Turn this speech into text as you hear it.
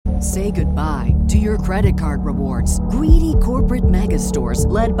Say goodbye to your credit card rewards. Greedy corporate mega stores,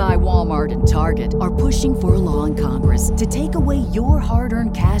 led by Walmart and Target, are pushing for a law in Congress to take away your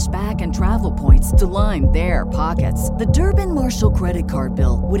hard-earned cash back and travel points to line their pockets. The Durbin-Marshall credit card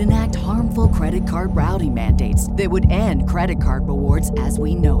bill would enact harmful credit card routing mandates that would end credit card rewards as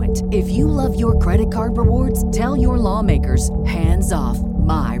we know it. If you love your credit card rewards, tell your lawmakers, hands off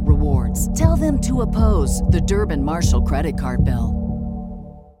my rewards. Tell them to oppose the Durbin-Marshall credit card bill.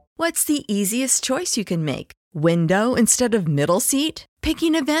 What's the easiest choice you can make? Window instead of middle seat?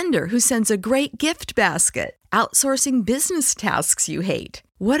 Picking a vendor who sends a great gift basket? Outsourcing business tasks you hate?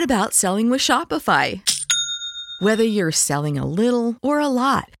 What about selling with Shopify? Whether you're selling a little or a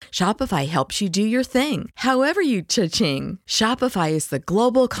lot, Shopify helps you do your thing, however you cha-ching. Shopify is the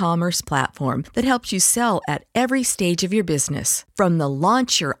global commerce platform that helps you sell at every stage of your business. From the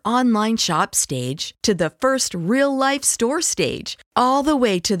launch your online shop stage to the first real-life store stage, all the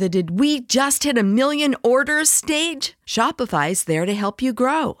way to the did we just hit 1 million orders stage. Shopify's there to help you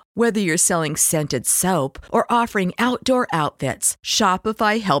grow. Whether you're selling scented soap or offering outdoor outfits,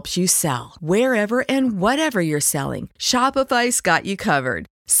 Shopify helps you sell. Wherever and whatever you're selling, Shopify's got you covered.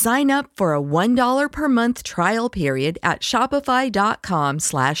 Sign up for a $1 per month trial period at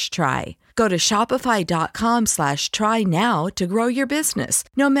shopify.com/try. Go to shopify.com/try now to grow your business,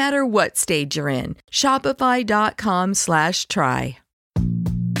 no matter what stage you're in. Shopify.com/try.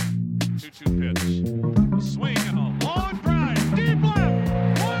 2-2 pitch. A swing and a long drive. Deep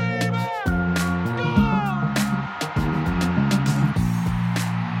left. Way back. Gone.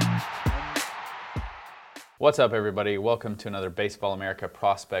 What's up, everybody? Welcome to another Baseball America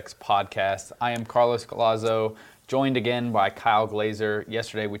Prospects podcast. I am Carlos Galazzo, joined again by Kyle Glazer.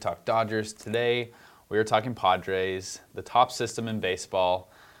 Yesterday we talked Dodgers. Today we are talking Padres, the top system in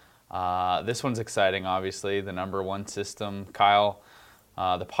baseball. This one's exciting, obviously, the number one system. Kyle,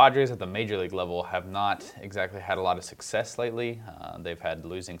 the Padres at the major league level have not exactly had a lot of success lately. They've had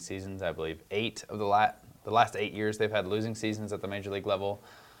losing seasons. I believe 8 of the last 8 years they've had losing seasons at the major league level.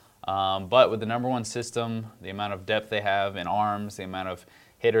 But with the number one system, the amount of depth they have in arms, the amount of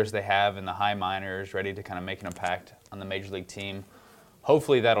hitters they have in the high minors ready to kind of make an impact on the major league team,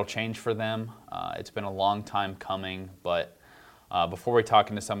 hopefully that'll change for them. It's been a long time coming, but before we talk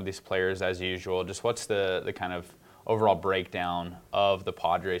into some of these players, as usual, just what's the kind of overall breakdown of the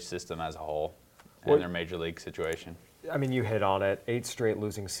Padres system as a whole and their major league situation? I mean, you hit on it. 8 straight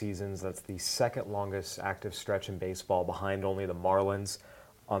losing seasons. That's the second longest active stretch in baseball, behind only the Marlins.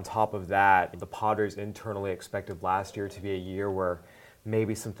 On top of that, the Padres internally expected last year to be a year where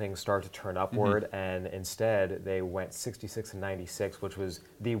maybe some things start to turn upward, and instead they went 66-96, which was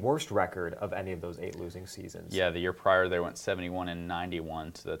the worst record of any of those 8 losing seasons. Yeah, the year prior they went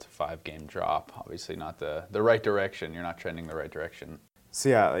 71-91, so that's a 5-game drop. Obviously not the right direction. You're not trending the right direction. So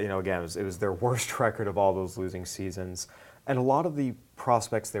yeah, again, it was their worst record of all those losing seasons. And a lot of the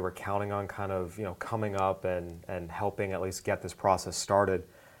prospects they were counting on kind of, coming up and helping at least get this process started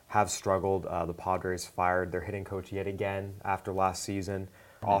have struggled. The Padres fired their hitting coach yet again after last season.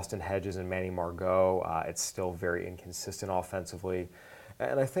 Austin Hedges and Manny Margot, it's still very inconsistent offensively.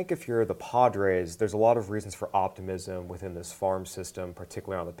 And I think if you're the Padres, there's a lot of reasons for optimism within this farm system,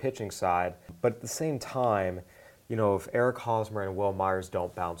 particularly on the pitching side. But at the same time, if Eric Hosmer and Will Myers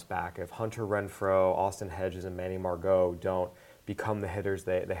don't bounce back, if Hunter Renfroe, Austin Hedges, and Manny Margot don't become the hitters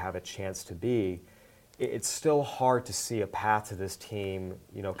they have a chance to be, it's still hard to see a path to this team,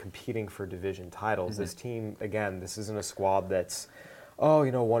 competing for division titles. This team, again, this isn't a squad that's,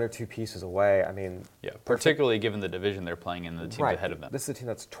 1 or 2 pieces away. I mean, yeah, particularly given the division they're playing in, the teams ahead of them. This is a team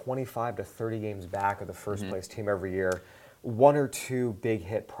that's 25 to 30 games back of the first place team every year. 1 or 2 big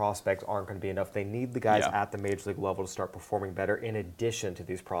hit prospects aren't going to be enough. They need the guys at the major league level to start performing better in addition to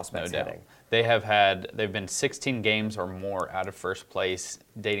these prospects hitting. They've been 16 games or more out of first place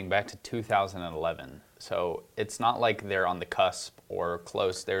dating back to 2011. So it's not like they're on the cusp or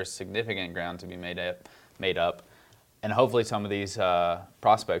close. There's significant ground to be made up. And hopefully some of these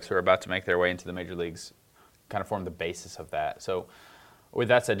prospects who are about to make their way into the major leagues kind of form the basis of that. So with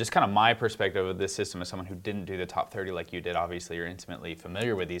that said, just kind of my perspective of this system as someone who didn't do the top 30 like you did, obviously you're intimately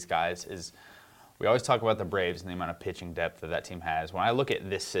familiar with these guys, is we always talk about the Braves and the amount of pitching depth that team has. When I look at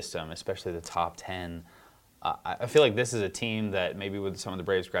this system, especially the top 10, I feel like this is a team that maybe with some of the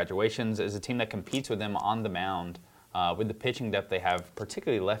Braves' graduations is a team that competes with them on the mound. With the pitching depth they have,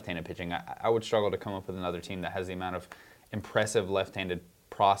 particularly left-handed pitching, I would struggle to come up with another team that has the amount of impressive left-handed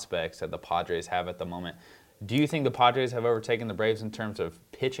prospects that the Padres have at the moment. Do you think the Padres have overtaken the Braves in terms of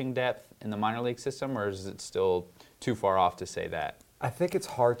pitching depth in the minor league system, or is it still too far off to say that? I think it's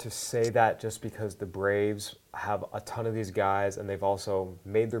hard to say that just because the Braves have a ton of these guys and they've also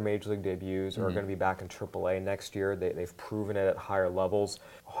made their major league debuts or are going to be back in AAA next year. They've proven it at higher levels,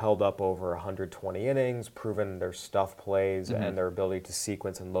 held up over 120 innings, proven their stuff plays and their ability to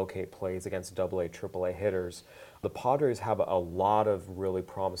sequence and locate plays against AA, AAA hitters. The Padres have a lot of really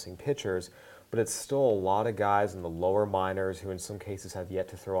promising pitchers, but it's still a lot of guys in the lower minors who in some cases have yet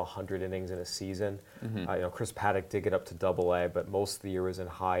to throw 100 innings in a season. Chris Paddock did get up to AA, but most of the year was in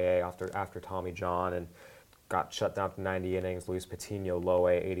high A after Tommy John and got shut down to 90 innings. Luis Patino, low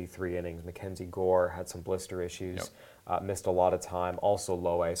A, 83 innings. Mackenzie Gore had some blister issues, missed a lot of time, also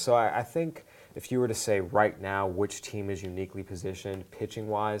low A. So I think if you were to say right now which team is uniquely positioned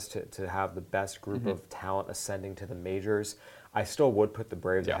pitching-wise to have the best group of talent ascending to the majors, I still would put the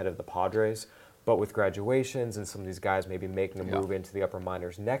Braves ahead of the Padres. But with graduations and some of these guys maybe making a move into the upper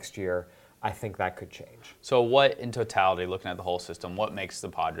minors next year, I think that could change. So what, in totality, looking at the whole system, what makes the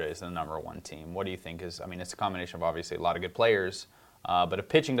Padres the #1 team? What do you think is, I mean, it's a combination of obviously a lot of good players, but if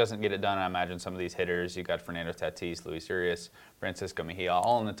pitching doesn't get it done, I imagine some of these hitters, you got Fernando Tatis, Luis Urias, Francisco Mejia,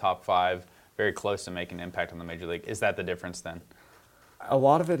 all in the top 5, very close to making an impact on the major league. Is that the difference then? A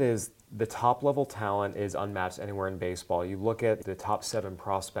lot of it is the top-level talent is unmatched anywhere in baseball. You look at the top 7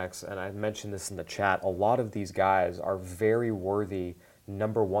 prospects, and I mentioned this in the chat, a lot of these guys are very worthy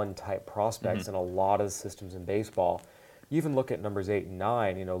 #1 type prospects in a lot of systems in baseball. You even look at numbers 8 and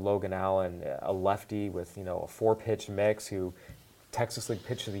 9, Logan Allen, a lefty with, a 4-pitch mix who Texas League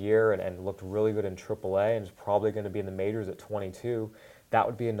Pitch of the Year and looked really good in AAA and is probably going to be in the majors at 22. That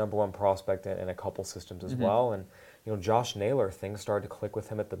would be a #1 prospect in a couple systems as well. And Josh Naylor, things started to click with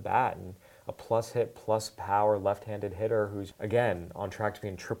him at the bat, and a plus hit, plus power left-handed hitter who's, again, on track to be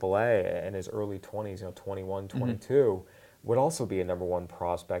in AAA in his early 20s, 21, 22, would also be a #1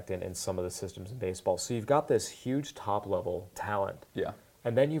 prospect in some of the systems in baseball. So you've got this huge top-level talent. Yeah.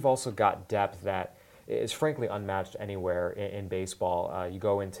 And then you've also got depth that is frankly unmatched anywhere in baseball. You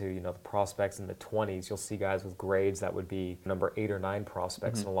go into the prospects in the 20s, you'll see guys with grades that would be number 8 or 9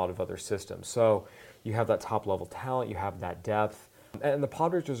 prospects in a lot of other systems. So you have that top-level talent, you have that depth, and the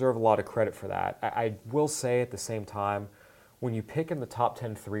Padres deserve a lot of credit for that. I will say at the same time, when you pick in the top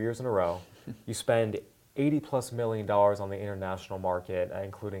 10 3 years in a row, you spend $80+ million on the international market,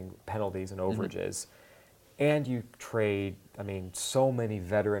 including penalties and overages. And you trade, so many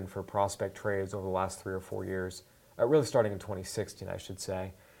veteran for prospect trades over the last 3 or 4 years, really starting in 2016, I should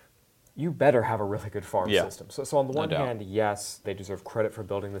say. You better have a really good farm system. So on the one hand, yes, they deserve credit for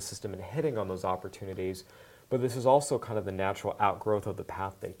building the system and hitting on those opportunities, but this is also kind of the natural outgrowth of the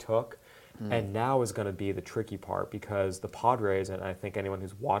path they took. And now is going to be the tricky part because the Padres, and I think anyone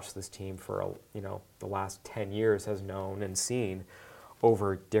who's watched this team for the last 10 years has known and seen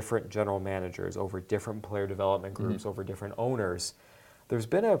over different general managers, over different player development groups, over different owners, there's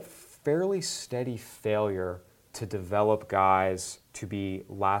been a fairly steady failure to develop guys to be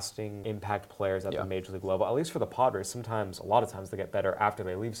lasting impact players at the major league level, at least for the Padres. A lot of times they get better after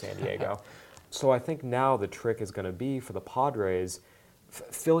they leave San Diego. So I think now the trick is going to be for the Padres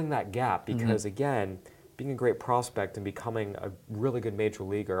filling that gap because, again, being a great prospect and becoming a really good major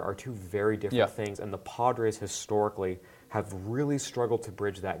leaguer are two very different things, and the Padres historically have really struggled to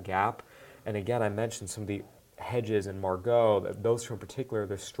bridge that gap. And again, I mentioned some of the Hedges and Margot, those two in particular,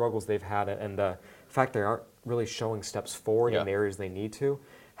 the struggles they've had and the fact they aren't really showing steps forward in the areas they need to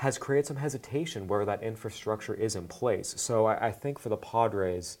has created some hesitation where that infrastructure is in place. So I think for the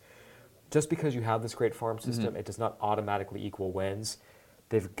Padres, just because you have this great farm system, it does not automatically equal wins.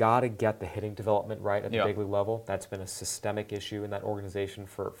 They've got to get the hitting development right at the big league level. That's been a systemic issue in that organization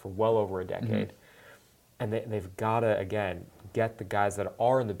for well over a decade. And they've got to, again, get the guys that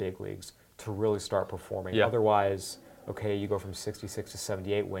are in the big leagues to really start performing. Otherwise, okay, you go from 66 to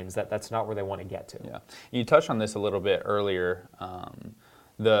 78 wins. That's not where they want to get to. Yeah. You touched on this a little bit earlier.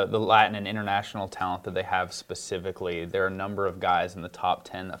 The Latin and international talent that they have specifically, there are a number of guys in the top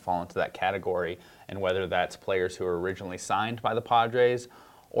 10 that fall into that category, and whether that's players who were originally signed by the Padres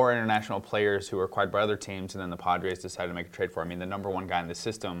or international players who were acquired by other teams and then the Padres decided to make a trade for. The #1 guy in the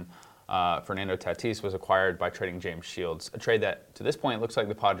system, Fernando Tatis, was acquired by trading James Shields, a trade that to this point looks like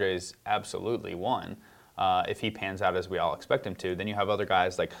the Padres absolutely won. If he pans out as we all expect him to, then you have other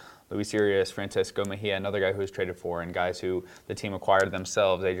guys like Luis Urias, Francisco Mejia, another guy who was traded for, and guys who the team acquired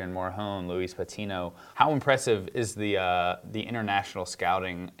themselves, Adrian Morejon, Luis Patino. How impressive is the international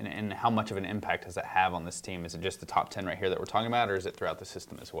scouting, and how much of an impact does that have on this team? Is it just the top 10 right here that we're talking about, or is it throughout the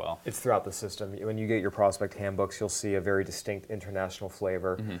system as well? It's throughout the system. When you get your prospect handbooks, you'll see a very distinct international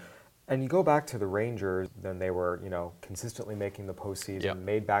flavor. And you go back to the Rangers, then they were, consistently making the postseason,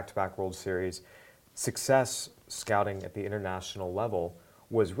 made back-to-back World Series. Success scouting at the international level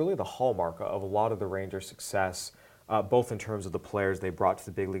was really the hallmark of a lot of the Rangers' success, both in terms of the players they brought to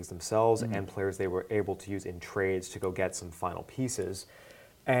the big leagues themselves and players they were able to use in trades to go get some final pieces.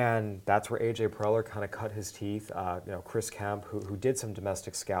 And that's where A.J. Preller kind of cut his teeth. Chris Kemp, who did some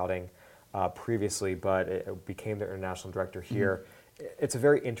domestic scouting previously, but it became the international director here. It's a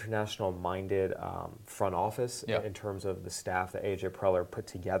very international-minded front office in terms of the staff that A.J. Preller put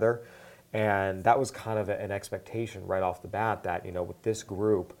together. And that was kind of an expectation right off the bat that, with this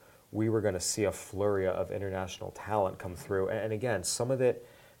group, we were going to see a flurry of international talent come through. And again, some of it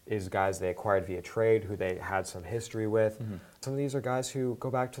is guys they acquired via trade who they had some history with. Some of these are guys who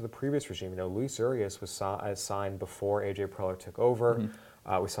go back to the previous regime. Luis Urias was signed before A.J. Preller took over.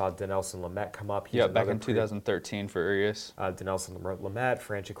 We saw Dinelson Lamet come up. Back in 2013 for Urias. Dinelson Lamet,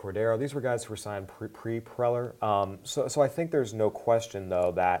 Franchi Cordero. These were guys who were signed pre-Preller. So I think there's no question,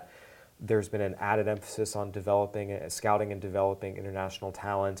 though, that there's been an added emphasis on scouting and developing international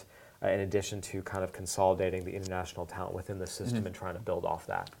talent, in addition to kind of consolidating the international talent within the system and trying to build off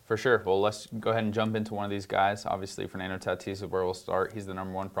that. For sure. Well, let's go ahead and jump into one of these guys. Obviously, Fernando Tatis is where we'll start. He's the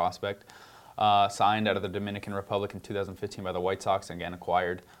 #1 prospect. Signed out of the Dominican Republic in 2015 by the White Sox, again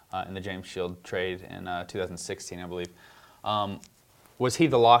acquired in the James Shield trade in 2016, I believe. Was he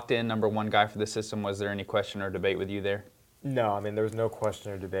the locked-in #1 guy for the system? Was there any question or debate with you there? No, there was no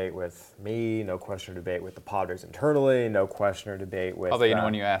question or debate with me, no question or debate with the Padres internally, no question or debate with... Although you know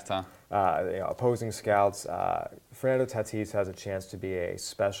when you asked, huh? Opposing scouts. Fernando Tatis has a chance to be a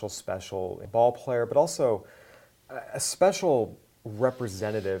special ball player, but also a special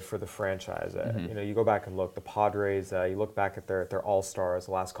representative for the franchise. You go back and look, the Padres, you look back at their all-stars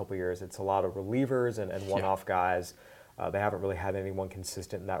the last couple of years, it's a lot of relievers and one-off guys. They haven't really had anyone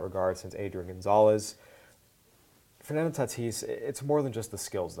consistent in that regard since Adrian Gonzalez. Fernando Tatis, it's more than just the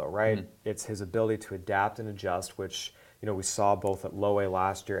skills, though, right? It's his ability to adapt and adjust, which we saw both at Low A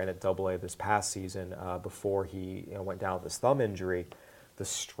last year and at Double A this past season before he went down with his thumb injury. The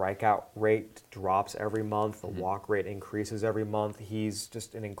strikeout rate drops every month. The walk rate increases every month. He's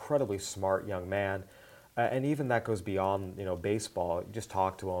just an incredibly smart young man. And even that goes beyond, baseball. You just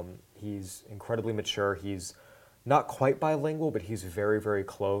talk to him. He's incredibly mature. He's not quite bilingual, but he's very, very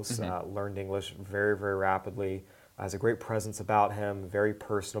close. Learned English very, very rapidly. Has a great presence about him, very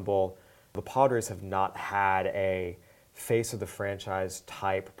personable. The Padres have not had a face of the franchise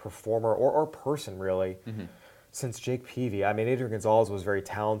type performer or person, really, since Jake Peavy. Adrian Gonzalez was very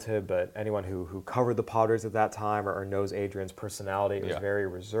talented, but anyone who covered the Padres at that time or knows Adrian's personality, it was very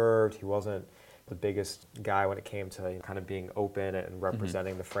reserved. He wasn't the biggest guy when it came to kind of being open and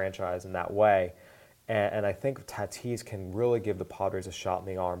representing the franchise in that way. And I think Tatis can really give the Padres a shot in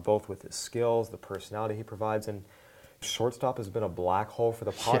the arm, both with his skills, the personality he provides, and shortstop has been a black hole for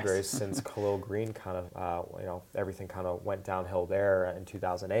the Padres since Khalil Green everything kind of went downhill there in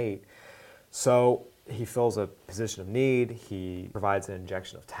 2008. So he fills a position of need, he provides an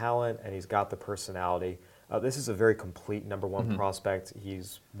injection of talent, and he's got the personality. This is a very complete #1 prospect.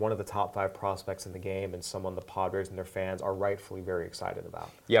 He's one of the top 5 prospects in the game and someone the Padres and their fans are rightfully very excited about.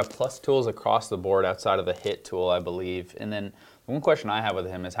 Yeah, plus tools across the board outside of the hit tool, I believe. And then one question I have with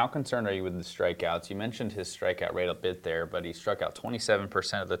him is how concerned are you with the strikeouts? You mentioned his strikeout rate a bit there, but he struck out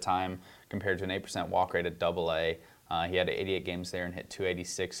 27% of the time compared to an 8% walk rate at Double A. He had 88 games there and hit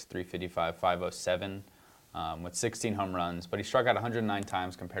 .286, .355, .507. With 16 home runs, but he struck out 109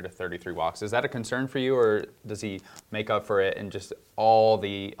 times compared to 33 walks. Is that a concern for you, or does he make up for it in just all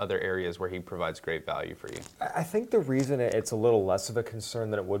the other areas where he provides great value for you? I think the reason it's a little less of a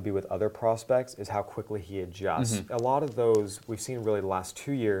concern than it would be with other prospects is how quickly he adjusts. A lot of those we've seen really the last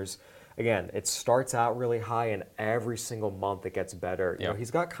 2 years. Again, it starts out really high, and every single month it gets better.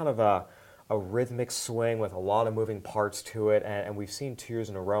 He's got kind of a rhythmic swing with a lot of moving parts to it, and we've seen 2 years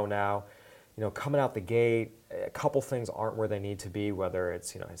in a row now. Coming out the gate, a couple things aren't where they need to be, whether it's,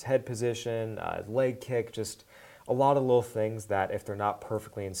 his head position, his leg kick, just a lot of little things that if they're not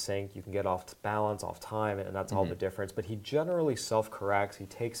perfectly in sync, you can get off balance, off time, and that's all the difference. But he generally self-corrects. He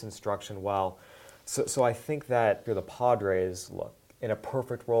takes instruction well. So I think that the Padres, look, in a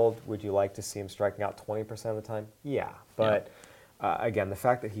perfect world, would you like to see him striking out 20% of the time? Yeah. But again, the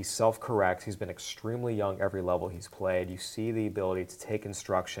fact that he self-corrects, he's been extremely young every level he's played. You see the ability to take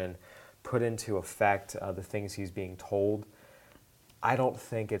instruction, put into effect the things he's being told. I don't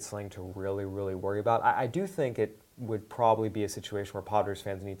think it's something to really, really worry about. I do think it would probably be a situation where Padres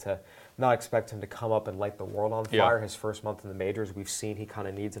fans need to not expect him to come up and light the world on fire his first month in the majors. We've seen he kind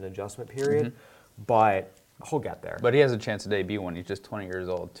of needs an adjustment period. But he'll get there. But he has a chance to debut when he's just 20 years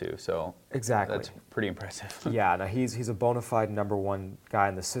old too, so exactly, that's pretty impressive. Yeah, no, he's a bona fide number one guy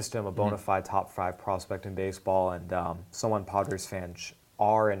in the system, a bona fide top 5 prospect in baseball, and someone Padres fans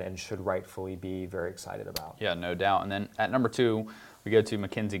are and should rightfully be very excited about. Yeah, no doubt. And then at number 2, we go to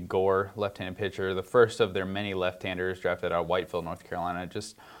Mackenzie Gore, left-handed pitcher, the first of their many left-handers drafted out of Whitefield, North Carolina,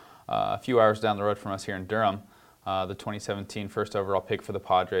 just a few hours down the road from us here in Durham. The 2017 first overall pick for the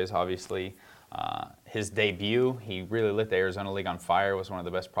Padres, obviously. His debut, he really lit the Arizona League on fire, was one of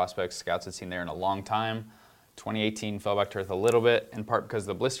the best prospects scouts had seen there in a long time. 2018 fell back to earth a little bit, in part because of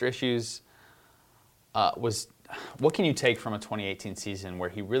the blister issues. What can you take from a 2018 season where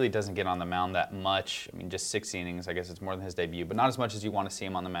he really doesn't get on the mound that much? I mean, just 6 innings, I guess it's more than his debut, but not as much as you want to see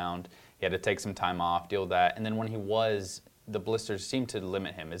him on the mound. He had to take some time off, deal with that, and then when he was, the blisters seemed to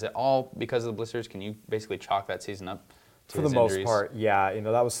limit him. Is it all because of the blisters? Can you basically chalk that season up to For his the most injuries? part, yeah.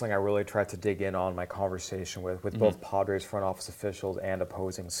 That was something I really tried to dig in on my conversation with both Padres front office officials and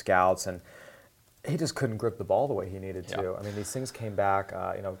opposing scouts, and he just couldn't grip the ball the way he needed to. Yeah. I mean, these things came back,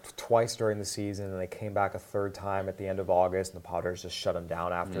 twice during the season, and they came back a third time at the end of August, and the Padres just shut him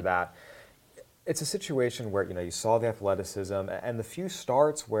down after that. It's a situation where, you saw the athleticism, and the few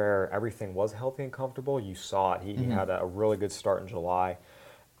starts where everything was healthy and comfortable, you saw it. He had a really good start in July.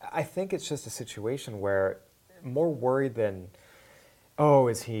 I think it's just a situation where more worried than, oh,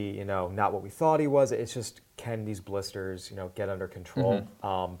 is he, not what we thought he was? It's just, can these blisters, get under control?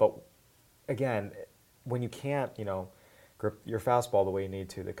 But again, when you can't, grip your fastball the way you need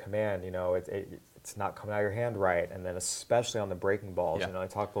to, the command, it's not coming out of your hand right. And then especially on the breaking balls, I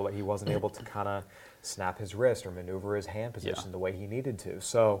talked a little bit, he wasn't able to kind of snap his wrist or maneuver his hand position the way he needed to.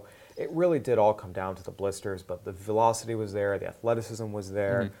 So it really did all come down to the blisters, but the velocity was there, the athleticism was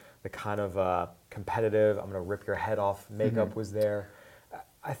there, the kind of competitive, I'm going to rip your head off makeup was there.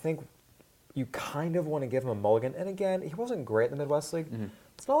 I think you kind of want to give him a mulligan. And again, he wasn't great in the Midwest League.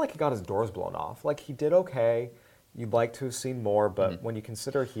 It's not like he got his doors blown off. Like, he did okay. You'd like to have seen more, but when you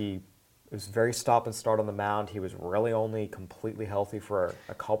consider he was very stop and start on the mound, he was really only completely healthy for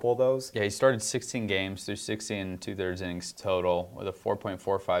a couple of those. Yeah, he started 16 games through 60 2/3 innings total with a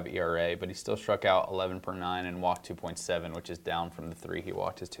 4.45 ERA, but he still struck out 11 per 9 and walked 2.7, which is down from the 3 he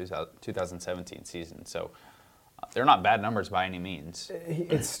walked his 2017 season. So they're not bad numbers by any means.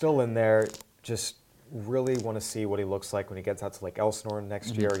 It's still in there. Just really want to see what he looks like when he gets out to Lake Elsinore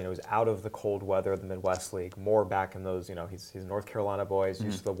next year. He's out of the cold weather of the Midwest League, more back in those, he's a North Carolina boy, he's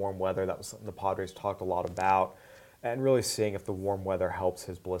used to the warm weather. That was something the Padres talked a lot about, and really seeing if the warm weather helps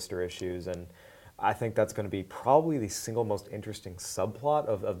his blister issues. And I think that's going to be probably the single most interesting subplot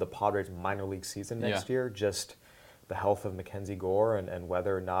of the Padres minor league season next year, just the health of Mackenzie Gore and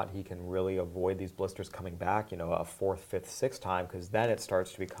whether or not he can really avoid these blisters coming back, a fourth, fifth, sixth time, because then it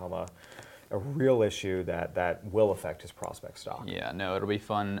starts to become a real issue that will affect his prospect stock. Yeah, no, it'll be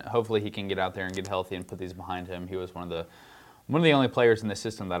fun. Hopefully he can get out there and get healthy and put these behind him. He was one of the only players in the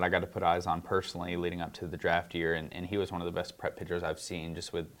system that I got to put eyes on personally leading up to the draft year, and he was one of the best prep pitchers I've seen,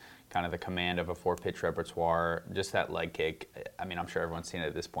 just with kind of the command of a 4-pitch repertoire, just that leg kick. I mean, I'm sure everyone's seen it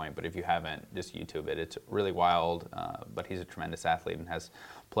at this point, but if you haven't, just YouTube it. It's really wild, but he's a tremendous athlete and has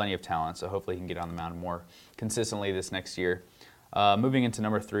plenty of talent, so hopefully he can get on the mound more consistently this next year. Moving into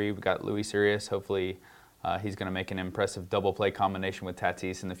number 3, we've got Luis Urias. Hopefully he's going to make an impressive double play combination with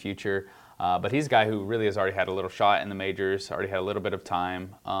Tatis in the future. But he's a guy who really has already had a little shot in the majors, already had a little bit of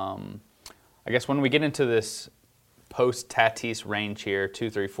time. I guess when we get into this post-Tatis range here, 2,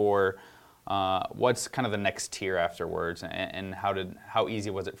 3, 4, what's kind of the next tier afterwards? And how easy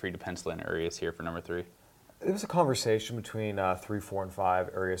was it for you to pencil in Urias here for number 3? It was a conversation between 3, 4, and 5,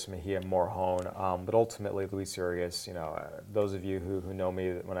 Urias, Mejia, and Morejon. But ultimately, Luis Urias, those of you who know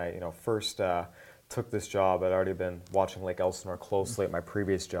me, when I first took this job, I'd already been watching Lake Elsinore closely at my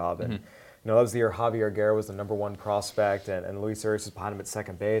previous job. And that was the year Javier Guerra was the number 1 prospect, and Luis Urias is behind him at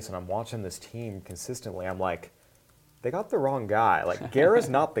second base. And I'm watching this team consistently. I'm like, they got the wrong guy. Like, Guerra's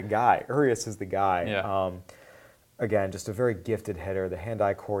not the guy. Urias is the guy. Yeah. Again, just a very gifted hitter, the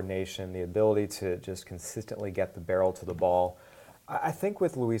hand-eye coordination, the ability to just consistently get the barrel to the ball. I think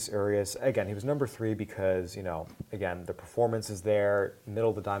with Luis Urias, again, he was number 3 because, again, the performance is there,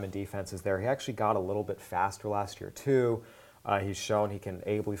 middle of the diamond defense is there. He actually got a little bit faster last year, too. He's shown he can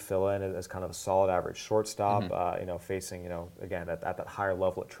ably fill in as kind of a solid average shortstop, facing, again, at that higher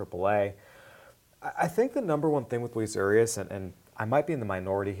level at AAA. I think the number one thing with Luis Urias, and I might be in the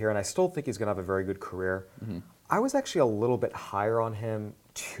minority here, and I still think he's going to have a very good career. I was actually a little bit higher on him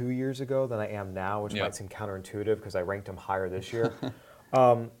 2 years ago than I am now, which might seem counterintuitive because I ranked him higher this year.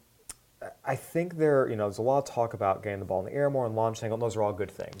 I think there's a lot of talk about getting the ball in the air more and launch angle, and those are all good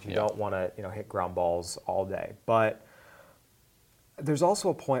things. You don't want to, hit ground balls all day. But there's also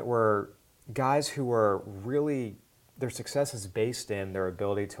a point where guys who are really, their success is based in their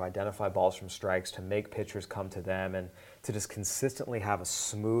ability to identify balls from strikes, to make pitchers come to them, and to just consistently have a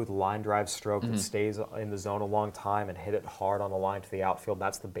smooth line drive stroke that stays in the zone a long time and hit it hard on the line to the outfield.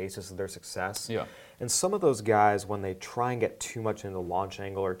 That's the basis of their success. Yeah. And some of those guys, when they try and get too much into the launch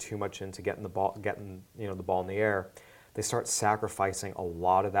angle or too much into getting the ball in the air, they start sacrificing a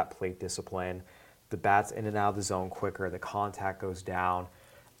lot of that plate discipline. The bat's in and out of the zone quicker, the contact goes down,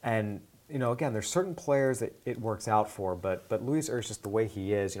 and again, there's certain players that it works out for, but Luis Urias, just the way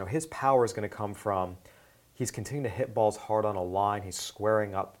he is, his power is going to come from he's continuing to hit balls hard on a line. He's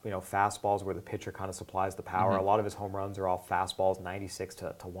squaring up, fastballs where the pitcher kind of supplies the power. A lot of his home runs are all fastballs, 96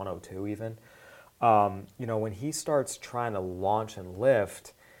 to 102 even. When he starts trying to launch and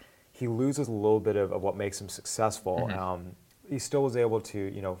lift, he loses a little bit of what makes him successful. He still was able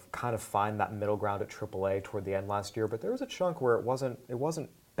to, kind of find that middle ground at AAA toward the end last year, but there was a chunk where it wasn't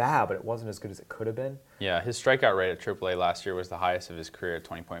bad, but it wasn't as good as it could have been. Yeah, his strikeout rate at AAA last year was the highest of his career at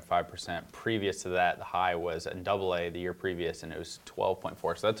 20.5%. Previous to that, the high was in AA the year previous, and it was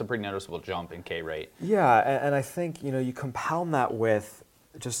 12.4. So that's a pretty noticeable jump in K rate. Yeah, and I think, you compound that with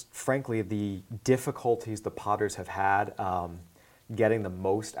just, frankly, the difficulties the Padres have had getting the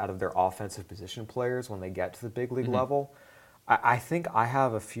most out of their offensive position players when they get to the big league level. I think I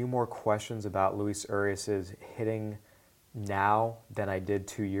have a few more questions about Luis Urias's hitting now than I did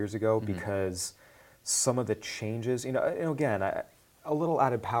 2 years ago because some of the changes, again, a little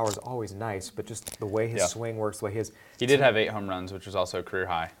added power is always nice, but just the way his swing works, the way he did have 8 home runs, which was also a career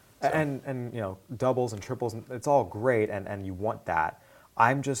high. So. And doubles and triples, it's all great, and you want that.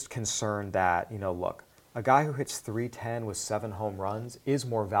 I'm just concerned that, look, a guy who hits 310 with 7 home runs is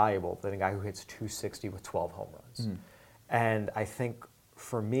more valuable than a guy who hits 260 with 12 home runs. And I think,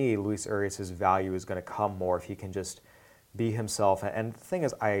 for me, Luis Urias's value is going to come more if he can just be himself. And the thing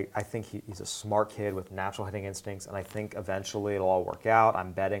is, I think he's a smart kid with natural hitting instincts, and I think eventually it'll all work out.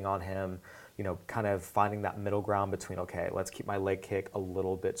 I'm betting on him, kind of finding that middle ground between, okay, let's keep my leg kick a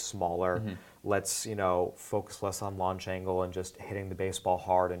little bit smaller. Let's, focus less on launch angle and just hitting the baseball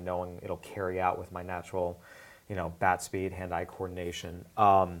hard and knowing it'll carry out with my natural, bat speed, hand-eye coordination.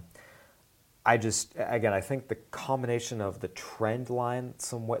 I think the combination of the trend line,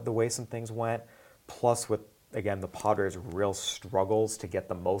 the way some things went, plus with, again, the Padres' real struggles to get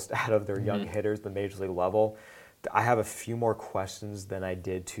the most out of their young hitters, the major league level, I have a few more questions than I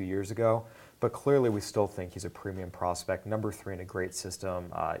did 2 years ago. But clearly, we still think he's a premium prospect, number 3 in a great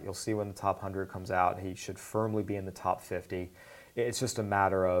system. You'll see when the top 100 comes out, he should firmly be in the top 50. It's just a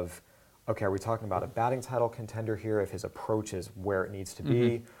matter of, okay, are we talking about a batting title contender here if his approach is where it needs to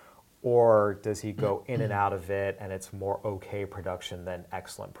be? Or does he go in and out of it and it's more okay production than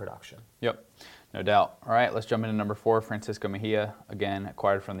excellent production? Yep, no doubt. All right, let's jump into number 4, Francisco Mejia, again,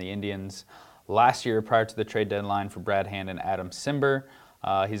 acquired from the Indians last year prior to the trade deadline for Brad Hand and Adam Simber.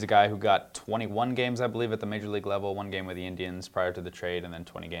 He's a guy who got 21 games, I believe, at the major league level, 1 game with the Indians prior to the trade, and then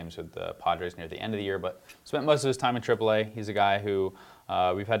 20 games with the Padres near the end of the year, but spent most of his time in AAA. He's a guy who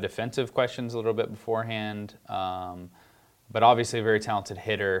we've had defensive questions a little bit beforehand, but obviously a very talented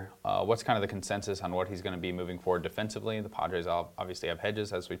hitter. What's kind of the consensus on what he's going to be moving forward defensively? The Padres obviously have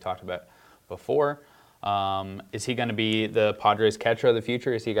Hedges, as we talked about before. Is he going to be the Padres catcher of the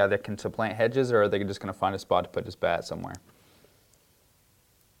future? Is he a guy that can supplant Hedges, or are they just going to find a spot to put his bat somewhere?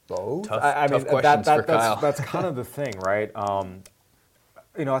 Both. Tough questions for Kyle. That's kind of the thing, right?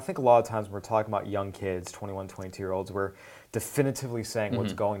 I think a lot of times when we're talking about young kids, 21, 22-year-olds, we're definitively saying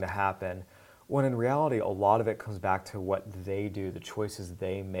what's going to happen, when in reality, a lot of it comes back to what they do, the choices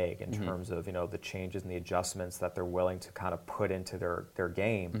they make in terms of, the changes and the adjustments that they're willing to kind of put into their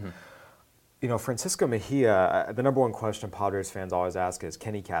game. Francisco Mejia, the number one question Padres fans always ask is,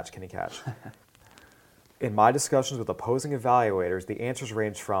 can he catch? Can he catch? In my discussions with opposing evaluators, the answers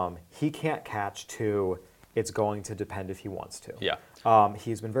range from he can't catch to it's going to depend if he wants to. Yeah.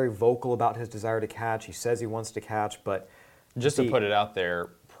 He's been very vocal about his desire to catch. He says he wants to catch, but just to put it out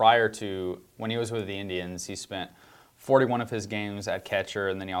there, prior to when he was with the Indians, he spent 41 of his games at catcher,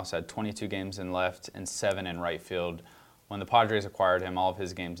 and then he also had 22 games in left and 7 in right field. When the Padres acquired him, all of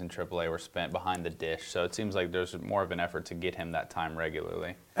his games in AAA were spent behind the dish. So it seems like there's more of an effort to get him that time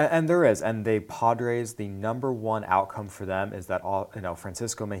regularly. And there is. And the Padres, the number one outcome for them is that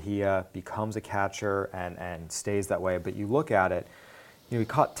Francisco Mejia becomes a catcher and stays that way. But you look at it, he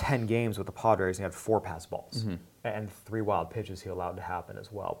caught 10 games with the Padres and he had 4 pass balls. And 3 wild pitches he allowed to happen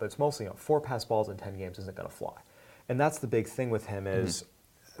as well. But it's mostly 4 pass balls in 10 games isn't going to fly. And that's the big thing with him is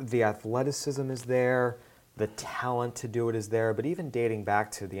the athleticism is there, the talent to do it is there, but even dating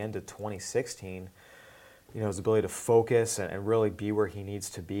back to the end of 2016, his ability to focus and really be where he needs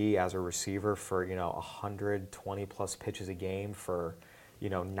to be as a receiver for, 120 plus pitches a game for,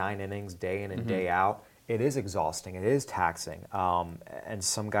 9 innings day in and day out. It is exhausting. It is taxing. And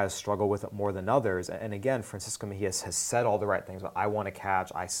some guys struggle with it more than others. And again, Francisco Mejia has said all the right things. I want to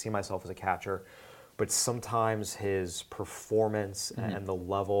catch. I see myself as a catcher. But sometimes his performance and the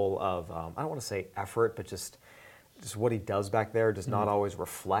level of, I don't want to say effort, but just what he does back there does not always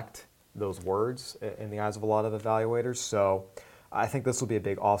reflect those words in the eyes of a lot of evaluators. So I think this will be a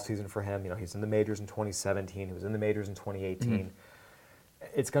big offseason for him. He's in the majors in 2017. He was in the majors in 2018.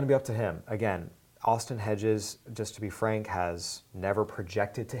 It's going to be up to him. Again, Austin Hedges, just to be frank, has never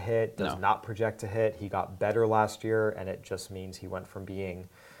projected to hit, does not project to hit. He got better last year, and it just means he went from being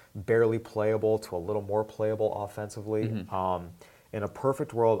barely playable to a little more playable offensively. In a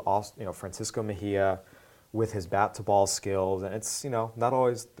perfect world, Francisco Mejia, with his bat-to-ball skills, and it's, not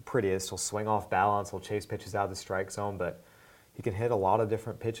always the prettiest. He'll swing off balance, he'll chase pitches out of the strike zone, but he can hit a lot of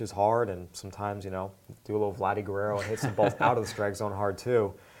different pitches hard, and sometimes, do a little Vladdy Guerrero and hit some balls out of the strike zone hard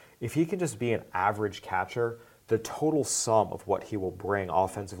too. If he can just be an average catcher, the total sum of what he will bring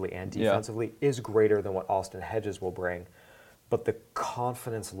offensively and defensively is greater than what Austin Hedges will bring. But the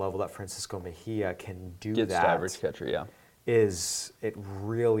confidence level that Francisco Mejia can do Gets that to average catcher, it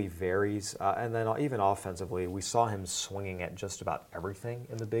really varies. And then even offensively, we saw him swinging at just about everything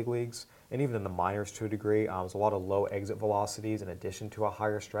in the big leagues, and even in the minors to a degree. There's a lot of low exit velocities in addition to a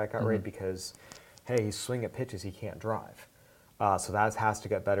higher strikeout rate because, hey, he's swinging at pitches he can't drive. So that has to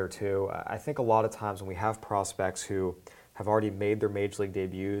get better too. I think a lot of times when we have prospects who have already made their major league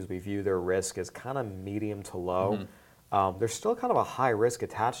debuts, we view their risk as kind of medium to low. There's still kind of a high risk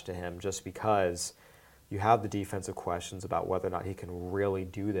attached to him just because you have the defensive questions about whether or not he can really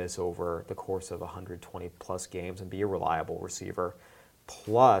do this over the course of 120 plus games and be a reliable receiver,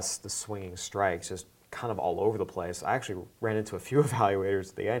 plus the swinging strikes just kind of all over the place. I actually ran into a few evaluators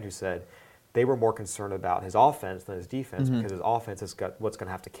at the end who said they were more concerned about his offense than his defense because his offense is what's going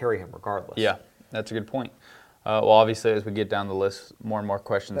to have to carry him regardless. Yeah, that's a good point. Well, obviously, as we get down the list, more and more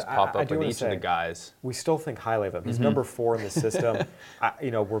questions pop up with each of the guys. We still think highly of him. He's number 4 in the system.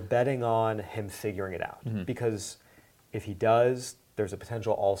 We're betting on him figuring it out because if he does, there's a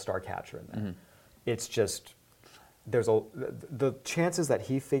potential all-star catcher in there. It's just the chances that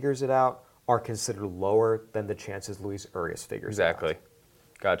he figures it out are considered lower than the chances Luis Urias figures it out. Exactly.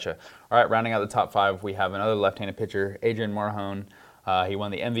 Gotcha. All right, rounding out the top 5, we have another left-handed pitcher, Adrian Morejon. He won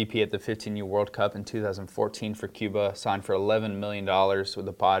the MVP at the 15U World Cup in 2014 for Cuba, signed for $11 million with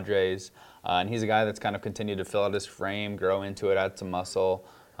the Padres. And he's a guy that's kind of continued to fill out his frame, grow into it, add some muscle.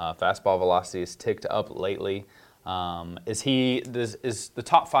 Fastball velocity has ticked up lately. Is the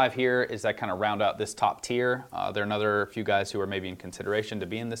top 5 here, is that kind of round out this top tier? Are there another few guys who are maybe in consideration to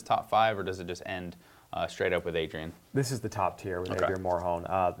be in this top 5, or does it just end straight up with Adrian? This is the top tier with Adrian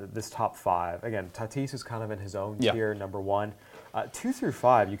Morejon. This top 5, again, Tatis is kind of in his own tier, number 1. 2 through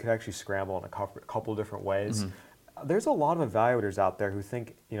 5, you could actually scramble in a couple different ways. There's a lot of evaluators out there who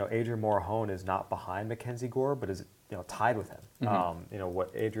think Adrian Morejon is not behind Mackenzie Gore, but is tied with him.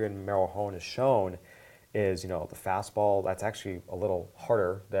 What Adrian Morejon has shown is the fastball that's actually a little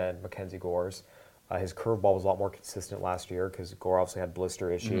harder than Mackenzie Gore's. His curveball was a lot more consistent last year because Gore obviously had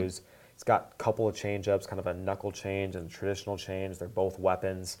blister issues. He's got a couple of changeups, kind of a knuckle change and a traditional change. They're both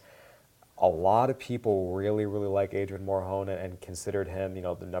weapons. A lot of people really, really like Adrian Morejon and considered him,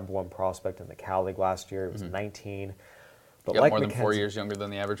 the number 1 prospect in the Cal League last year. He was 19. But more than 4 years younger than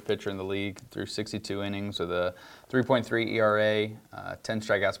the average pitcher in the league, through 62 innings with a 3.3 ERA, 10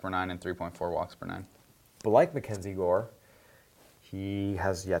 strikeouts per 9, and 3.4 walks per 9. But like Mackenzie Gore, he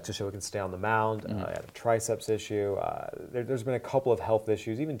has yet to show he can stay on the mound. He had a triceps issue. There's been a couple of health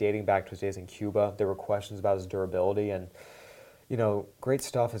issues, even dating back to his days in Cuba. There were questions about his durability, and great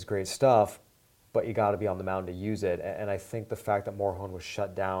stuff is great stuff, but you got to be on the mound to use it. And I think the fact that Morejon was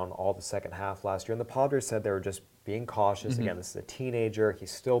shut down all the second half last year, and the Padres said they were just being cautious. Again, this is a teenager.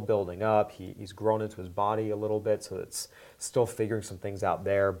 He's still building up. He's grown into his body a little bit, so it's still figuring some things out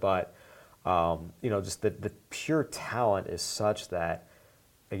there. But, just the pure talent is such that,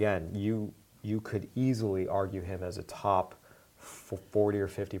 again, you could easily argue him as a top 40 or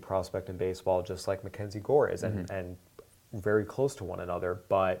 50 prospect in baseball, just like Mackenzie Gore is, and very close to one another.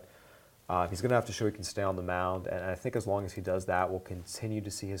 But he's going to have to show he can stay on the mound, and I think as long as he does that, we'll continue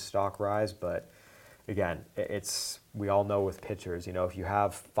to see his stock rise. But again, we all know with pitchers, if you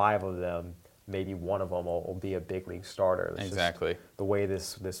have 5 of them, maybe one of them will be a big league starter. That's Exactly. just the way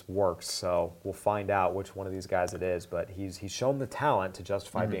this works. So we'll find out which one of these guys it is. But he's shown the talent to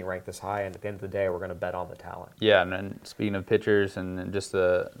justify being ranked this high. And at the end of the day, we're going to bet on the talent. Yeah, and then speaking of pitchers and just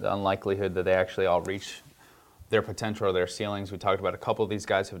the unlikelihood that they actually all reach their potential or their ceilings, we talked about a couple of these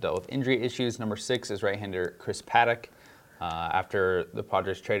guys who have dealt with injury issues. Number 6 is right-hander Chris Paddock. After the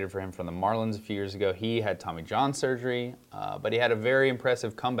Padres traded for him from the Marlins a few years ago, he had Tommy John surgery, but he had a very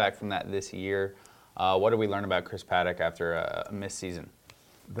impressive comeback from that this year. What did we learn about Chris Paddock after a missed season?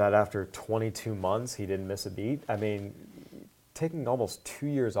 That after 22 months, he didn't miss a beat. I mean, taking almost 2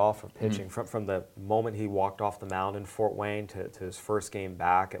 years off of pitching from the moment he walked off the mound in Fort Wayne to his first game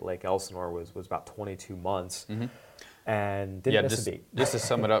back at Lake Elsinore was about 22 months. And didn't miss a beat. Just to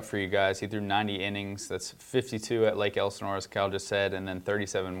sum it up for you guys, he threw 90 innings. That's 52 at Lake Elsinore, as Cal just said, and then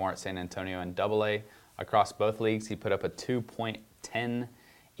 37 more at San Antonio in Double-A. Across both leagues, he put up a 2.10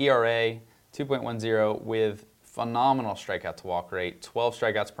 ERA, 2.10 with phenomenal strikeout-to-walk rate, 12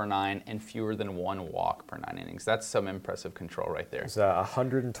 strikeouts per 9, and fewer than 1 walk per 9 innings. That's some impressive control right there. It's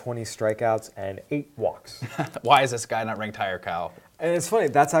 120 strikeouts and 8 walks. Why is this guy not ranked higher, Kyle? And it's funny,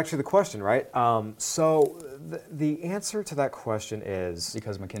 that's actually the question, right? So the answer to that question is...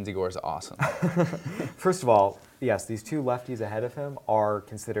 Because Mackenzie Gore is awesome. First of all, yes, these 2 lefties ahead of him are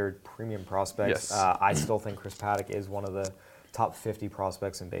considered premium prospects. Yes. I still think Chris Paddock is one of the top 50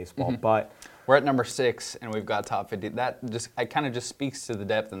 prospects in baseball, but... We're at number 6, and we've got top 50. That kind of just speaks to the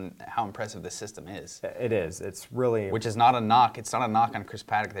depth and how impressive this system is. It is. It's really... Which is not a knock. It's not a knock on Chris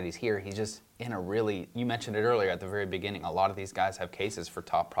Paddock that he's here. He's just in a really... You mentioned it earlier at the very beginning. A lot of these guys have cases for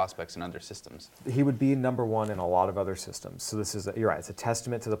top prospects in other systems. He would be number 1 in a lot of other systems. So this is... You're right. It's a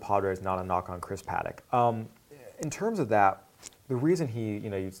testament to the Padres, not a knock on Chris Paddock. In terms of that, the reason he...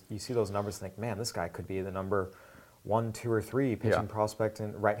 You see those numbers and think, man, this guy could be the number 1, 2, or 3 pitching prospect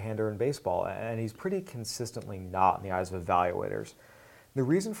and right-hander in baseball, and he's pretty consistently not in the eyes of evaluators. The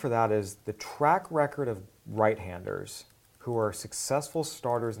reason for that is the track record of right-handers who are successful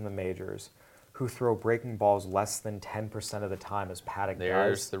starters in the majors, who throw breaking balls less than 10% of the time as Paddock does.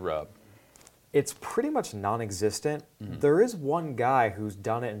 There's the rub. It's pretty much non-existent. There is one guy who's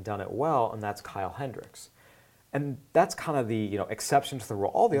done it and done it well, and that's Kyle Hendricks. And that's kind of the exception to the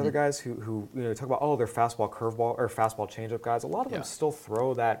rule. All the other guys who talk about they're fastball curveball or fastball changeup guys. A lot of them still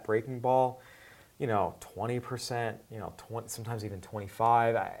throw that breaking ball, 20%, 20, sometimes even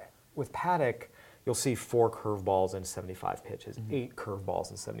 25. With Paddock, you'll see 4 curveballs in 75 pitches, 8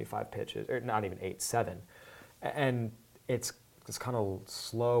 curveballs in 75 pitches, or not even 8, 7, and it's kind of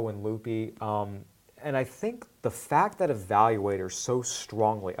slow and loopy. And I think the fact that evaluators so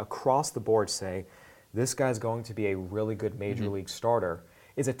strongly across the board say, this guy's going to be a really good major league starter,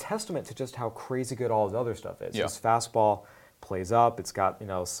 is a testament to just how crazy good all his other stuff is. His fastball plays up. It's got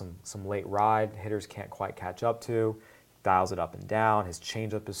some late ride hitters can't quite catch up to. Dials it up and down. His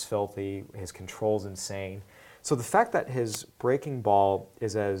changeup is filthy. His control's insane. So the fact that his breaking ball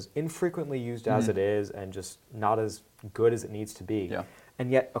is as infrequently used as it is and just not as good as it needs to be,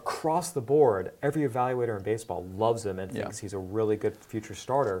 and yet across the board, every evaluator in baseball loves him and thinks he's a really good future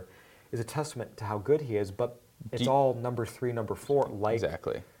starter, is a testament to how good he is, but it's all number 3, number 4.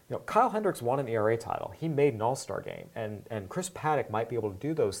 Exactly. Kyle Hendricks won an ERA title. He made an All-Star game, and Chris Paddock might be able to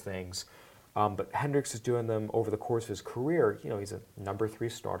do those things, but Hendricks is doing them over the course of his career. He's a number 3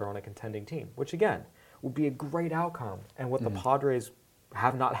 starter on a contending team, which again would be a great outcome, and what the Padres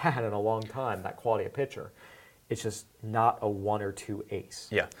have not had in a long time, that quality of pitcher. It's just not a 1 or 2 ace.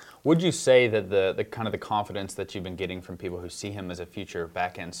 Yeah. Would you say that the kind of the confidence that you've been getting from people who see him as a future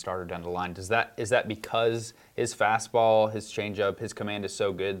back-end starter down the line, is that because his fastball, his changeup, his command is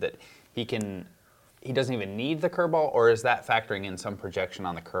so good that he doesn't even need the curveball, or is that factoring in some projection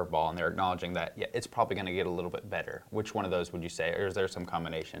on the curveball and they're acknowledging that it's probably going to get a little bit better? Which one of those would you say, or is there some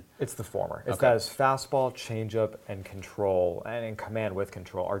combination? It's the former. It's that his fastball, changeup, and control, and command with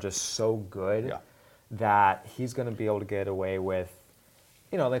control are just so good. That he's going to be able to get away with,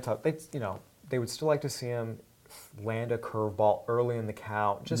 they would still like to see him land a curveball early in the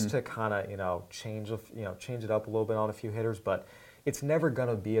count just to kind of, change it up a little bit on a few hitters, but it's never going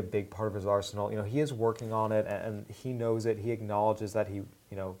to be a big part of his arsenal. He is working on it, and he knows it. He acknowledges that he,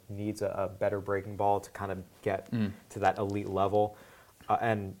 needs a better breaking ball to kind of get to that elite level.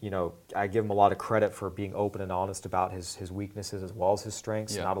 And I give him a lot of credit for being open and honest about his weaknesses as well as his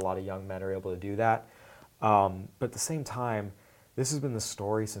strengths. Not a lot of young men are able to do that. But at the same time, this has been the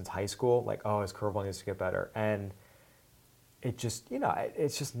story since high school. Like, his curveball needs to get better, and it just,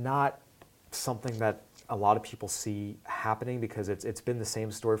 it's just not something that a lot of people see happening because it's been the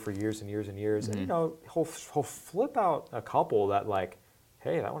same story for years and years and years. And he'll flip out a couple that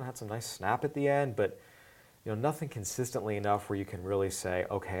hey, that one had some nice snap at the end, but nothing consistently enough where you can really say,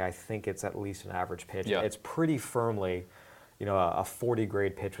 okay, I think it's at least an average pitch. Yeah. It's pretty firmly, a 40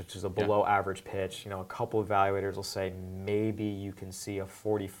 grade pitch, which is a below average pitch. A couple of evaluators will say maybe you can see a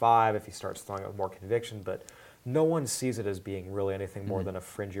 45 if he starts throwing it with more conviction, but no one sees it as being really anything more than a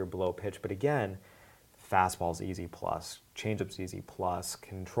fringy or below pitch. But again, fastball's easy plus, changeup's easy plus,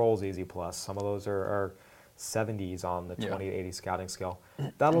 control's easy plus. Some of those are 70s on the 20 to 80 scouting scale.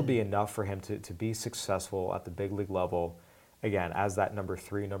 That'll be enough for him to be successful at the big league level, again, as that number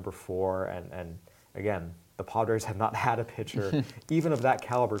 3, number 4, and again, the Padres have not had a pitcher, even of that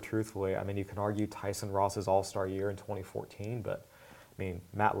caliber, truthfully. I mean, you can argue Tyson Ross's all-star year in 2014, but, I mean,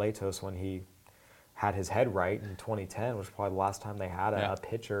 Matt Latos, when he had his head right in 2010, was probably the last time they had a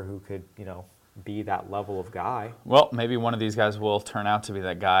pitcher who could, be that level of guy. Well, maybe one of these guys will turn out to be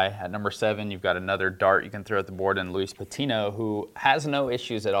that guy. At number 7, you've got another dart you can throw at the board in Luis Patino, who has no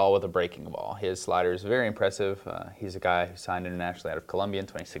issues at all with a breaking ball. His slider is very impressive. He's a guy who signed internationally out of Colombia in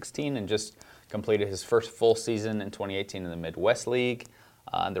 2016 and just completed his first full season in 2018 in the Midwest League.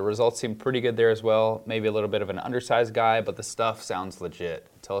 The results seem pretty good there as well. Maybe a little bit of an undersized guy, but the stuff sounds legit.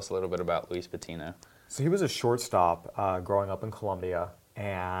 Tell us a little bit about Luis Patino. So he was a shortstop growing up in Colombia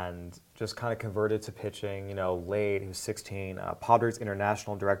and just kind of converted to pitching, late. He was 16. Padres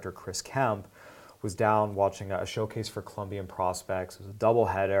international director Chris Kemp was down watching a showcase for Colombian prospects. It was a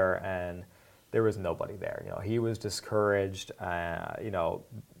doubleheader, and there was nobody there. He was discouraged.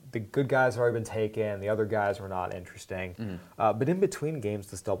 The good guys had already been taken. The other guys were not interesting. But in between games,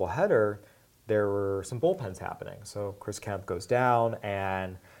 this doubleheader, there were some bullpens happening. So Chris Kemp goes down,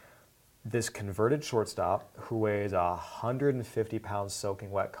 and this converted shortstop who weighs 150 pounds soaking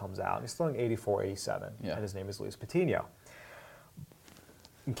wet comes out. And he's throwing 84, 87, and his name is Luis Patino.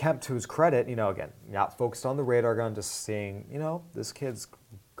 And Kemp, to his credit, again, not focused on the radar gun, just seeing, this kid's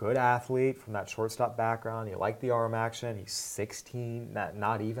good athlete from that shortstop background. You like the arm action. He's 16,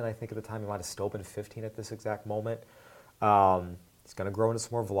 not even, I think at the time, he might have still been 15 at this exact moment. He's going to grow into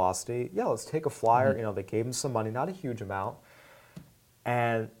some more velocity. Yeah, let's take a flyer. They gave him some money, not a huge amount.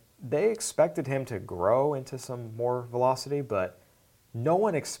 And they expected him to grow into some more velocity, but no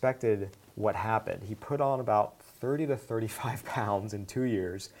one expected what happened. He put on about 30 to 35 pounds in 2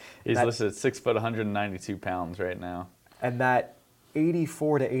 years. He's listed at 6 foot, 192 pounds right now. And that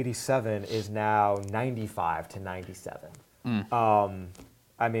 84 to 87 is now 95 to 97.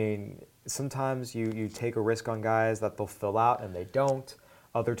 I mean, sometimes you take a risk on guys that they'll fill out and they don't.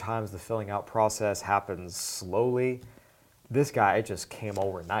 Other times the filling out process happens slowly. This guy, it just came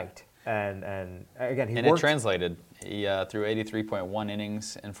overnight. And again, he worked. It translated. He threw 83.1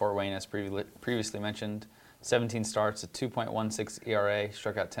 innings in Fort Wayne, as previously mentioned. 17 starts, a 2.16 ERA,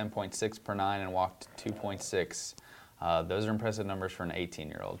 struck out 10.6 per 9, and walked 2.6. Those are impressive numbers for an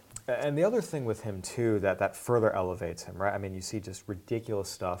 18-year-old. And the other thing with him, too, that further elevates him, right? I mean, you see just ridiculous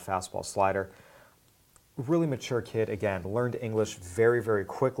stuff, fastball, slider. Really mature kid, again, learned English very, very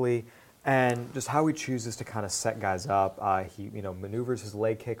quickly. And just how he chooses to kind of set guys up. He maneuvers his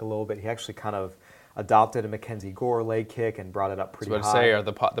leg kick a little bit. He actually kind of adopted a Mackenzie Gore leg kick and brought it up pretty high. I was about to say,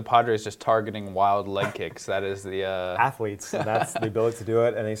 are the Padres just targeting wild leg kicks? That is the athletes, and that's the ability to do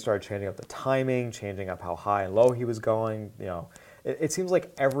it. And they started changing up the timing, changing up how high and low he was going. It seems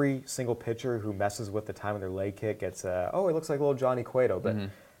like every single pitcher who messes with the time of their leg kick gets, it looks like little Johnny Cueto. But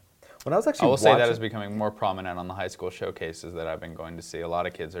when I was actually say that is becoming more prominent on the high school showcases that I've been going to see. A lot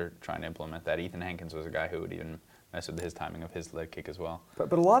of kids are trying to implement that. Ethan Hankins was a guy who would even mess with his timing of his leg kick as well.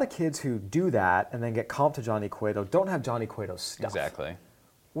 But a lot of kids who do that and then get comped to Johnny Cueto don't have Johnny Cueto's stuff. Exactly.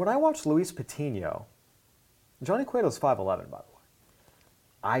 When I watch Luis Patino, Johnny Cueto's 5'11", by the way.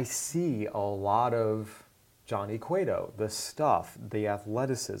 I see a lot of Johnny Cueto, the stuff, the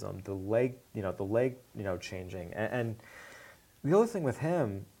athleticism, the leg changing. And the other thing with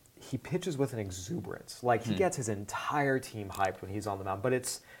him, he pitches with an exuberance. Like, he gets his entire team hyped when he's on the mound, but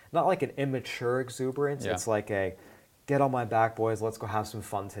it's not like an immature exuberance. Yeah. It's like a, get on my back, boys, let's go have some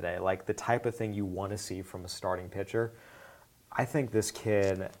fun today. Like, the type of thing you want to see from a starting pitcher. I think this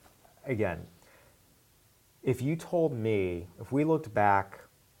kid, again, if you told me, if we looked back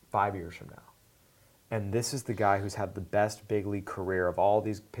 5 years from now, and this is the guy who's had the best big league career of all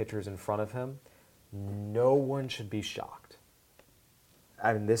these pitchers in front of him, no one should be shocked.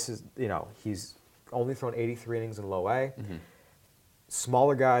 I mean, this is, he's only thrown 83 innings in low A.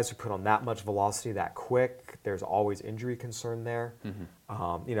 Smaller guys who put on that much velocity that quick, there's always injury concern there.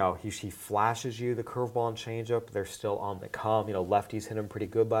 He flashes you the curveball and changeup. They're still on the come. Lefties hit him pretty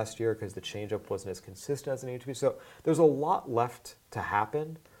good last year because the changeup wasn't as consistent as it needed to be. So there's a lot left to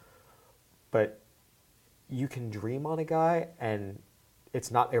happen, but you can dream on a guy, and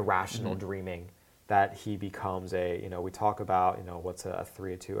it's not irrational dreaming that he becomes we talk about, what's a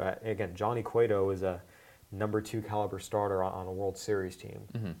 3-2. Again, Johnny Cueto is a number 2 caliber starter on a World Series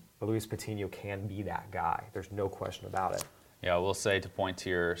team. But Luis Patino can be that guy. There's no question about it. Yeah, we'll say, to point to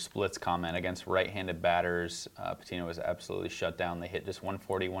your splits comment, against right-handed batters, Patino was absolutely shut down. They hit just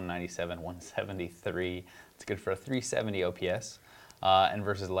 140, 197, 173. It's good for a 370 OPS. And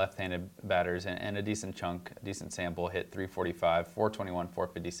versus left-handed batters, and a decent sample, hit 345, 421,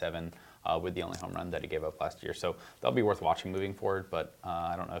 457 with the only home run that he gave up last year. So that'll be worth watching moving forward, but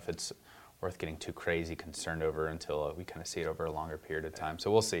I don't know if it's worth getting too crazy concerned over until we kind of see it over a longer period of time.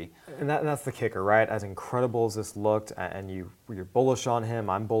 So we'll see. And that's the kicker, right? As incredible as this looked, and you're bullish on him,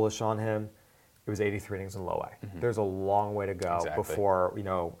 I'm bullish on him, it was 83 innings in low A. There's a long way to go before,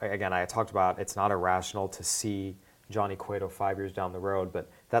 again, I talked about it's not irrational to see Johnny Cueto 5 years down the road, but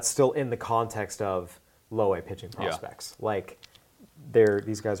that's still in the context of low A pitching prospects. Yeah. Like,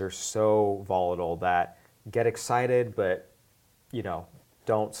 these guys are so volatile that get excited, but,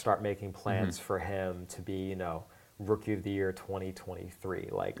 don't start making plans for him to be, Rookie of the Year 2023.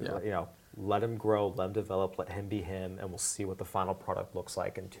 Like, let him grow, let him develop, let him be him, and we'll see what the final product looks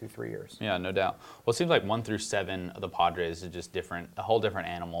like in 2-3 years. Yeah, no doubt. Well, it seems like 1 through 7 of the Padres is just different, a whole different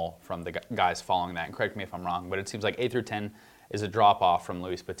animal from the guys following that. And correct me if I'm wrong, but it seems like 8 through 10 is a drop-off from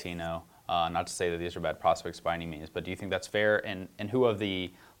Luis Patino. Not to say that these are bad prospects by any means, but do you think that's fair? And who of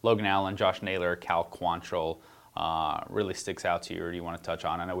the Logan Allen, Josh Naylor, Cal Quantrill really sticks out to you, or do you want to touch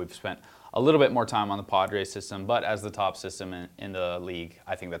on? I know we've spent a little bit more time on the Padres system, but as the top system in the league,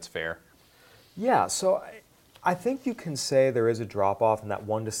 I think that's fair. Yeah, so I think you can say there is a drop-off, and that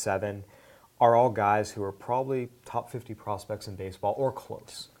 1 to 7 are all guys who are probably top 50 prospects in baseball or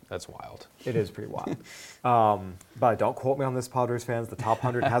close. That's wild. It is pretty wild. But don't quote me on this, Padres fans. The top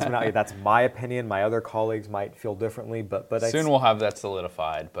 100 has been out yet. That's my opinion. My other colleagues might feel differently. But soon we'll have that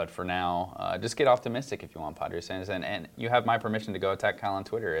solidified. But for now, just get optimistic if you want, Padres fans. And you have my permission to go attack Kyle on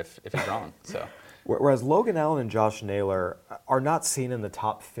Twitter if he's wrong. So, whereas Logan Allen and Josh Naylor are not seen in the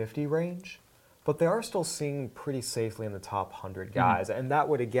top 50 range, but they are still seen pretty safely in the top 100 guys. And that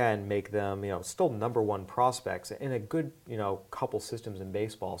would, again, make them, still number 1 prospects in a good, couple systems in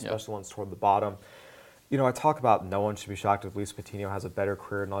baseball, especially ones toward the bottom. I talk about no one should be shocked if Luis Patino has a better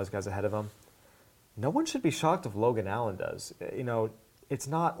career than all these guys ahead of him. No one should be shocked if Logan Allen does. It's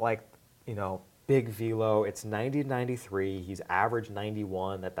not like, big velo. It's 90 to 93. He's averaged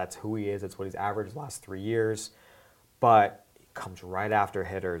 91. That's who he is. That's what he's averaged the last 3 years. But comes right after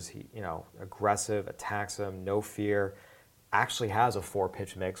hitters. He, aggressive, attacks them, no fear. Actually has a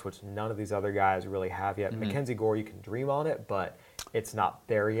 4-pitch mix, which none of these other guys really have yet. Mackenzie Gore, you can dream on it, but it's not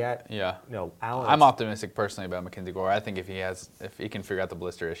there yet. Yeah. Allen. I'm optimistic personally about Mackenzie Gore. I think if he can figure out the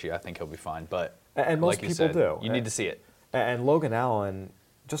blister issue, I think he'll be fine. But and most like people do. You need to see it. And Logan Allen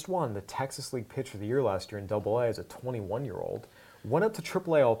just won the Texas League Pitcher of the Year last year in AA as a 21-year-old. Went up to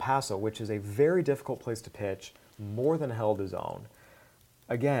AAA El Paso, which is a very difficult place to pitch. More than held his own.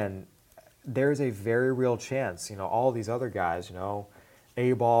 Again, there's a very real chance, all these other guys,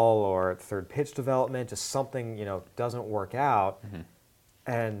 A-ball or third pitch development, just something, doesn't work out.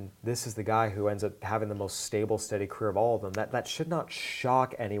 And this is the guy who ends up having the most stable, steady career of all of them. That should not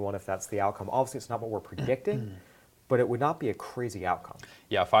shock anyone if that's the outcome. Obviously, it's not what we're predicting, but it would not be a crazy outcome.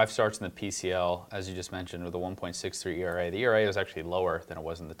 Yeah, 5 starts in the PCL, as you just mentioned, with a 1.63 ERA. The ERA was actually lower than it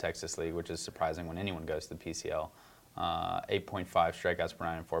was in the Texas League, which is surprising when anyone goes to the PCL. 8.5 strikeouts per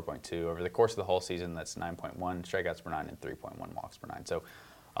 9 and 4.2. Over the course of the whole season, that's 9.1 strikeouts per 9 and 3.1 walks per 9. So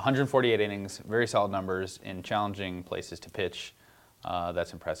 148 innings, very solid numbers in challenging places to pitch.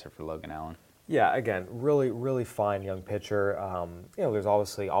 That's impressive for Logan Allen. Yeah, again, really, really fine young pitcher. There's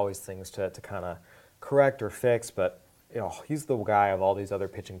obviously always things to kind of correct or fix, but he's the guy of all these other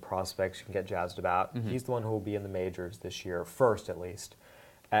pitching prospects you can get jazzed about. He's the one who will be in the majors this year, first at least,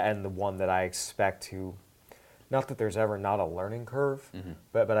 and the one that I expect to, not that there's ever not a learning curve,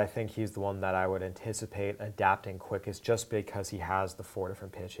 but I think he's the one that I would anticipate adapting quickest just because he has the 4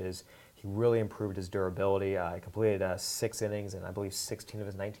 different pitches. He really improved his durability. He completed 6 innings and I believe 16 of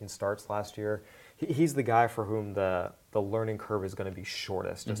his 19 starts last year. He's the guy for whom the learning curve is going to be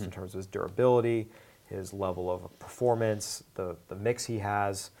shortest, just in terms of his durability, his level of performance, the mix he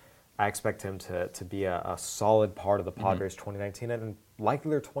has. I expect him to be a solid part of the Padres 2019 and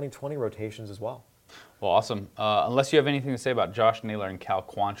likely their 2020 rotations as well. Well, awesome. Unless you have anything to say about Josh Naylor and Cal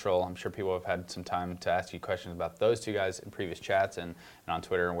Quantrill, I'm sure people have had some time to ask you questions about those two guys in previous chats and on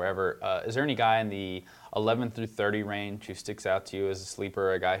Twitter and wherever. Is there any guy in the 11 through 30 range who sticks out to you as a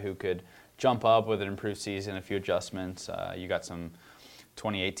sleeper, a guy who could jump up with an improved season, a few adjustments? You got some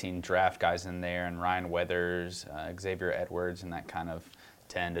 2018 draft guys in there, and Ryan Weathers, Xavier Edwards, and that kind of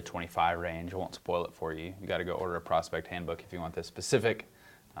 10 to 25 range. I won't spoil it for you. You got to go order a prospect handbook if you want the specific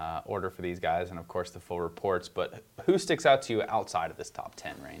order for these guys, and of course the full reports. But who sticks out to you outside of this top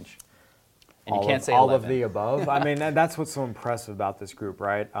 10 range? And you can't say all 11. of the above. I mean, that's what's so impressive about this group,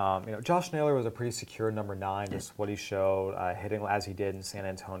 right? Josh Naylor was a pretty secure number 9, just what he showed, hitting as he did in San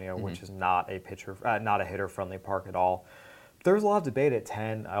Antonio, which is not a hitter-friendly park at all. There was a lot of debate at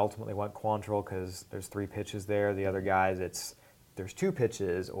 10. I ultimately went Quantrill because there's 3 pitches there. The other guys, there's 2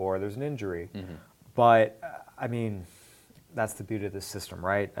 pitches or there's an injury. But I mean, that's the beauty of this system,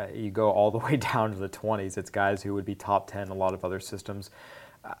 right? You go all the way down to the 20s. It's guys who would be top 10 in a lot of other systems.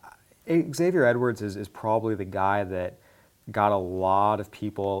 Xavier Edwards is probably the guy that got a lot of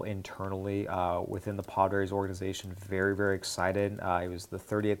people internally within the Padres organization very, very excited. He was the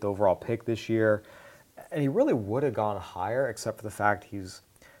 38th overall pick this year, and he really would have gone higher except for the fact he's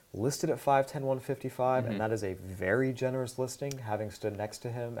listed at 5'10", 155, and that is a very generous listing, having stood next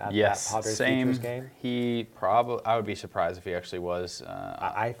to him at that Padres Futures game. I would be surprised if he actually was.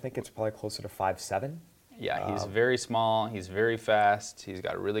 I think it's probably closer to 5'7". Yeah, he's very small. He's very fast. He's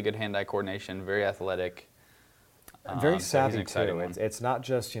got really good hand-eye coordination. Very athletic. Very savvy so he's an too. exciting It's not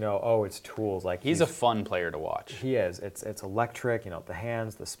just it's tools. Like he's a fun player to watch. He is. It's electric. The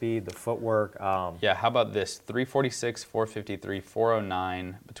hands, the speed, the footwork. Yeah. How about this? 346, 453,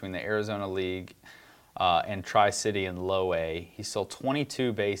 409 between the Arizona League and Tri-City and Low A. He stole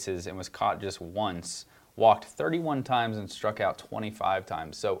 22 bases and was caught just once. Walked 31 times and struck out 25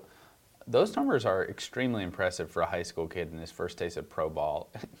 times. So those numbers are extremely impressive for a high school kid in his first taste of pro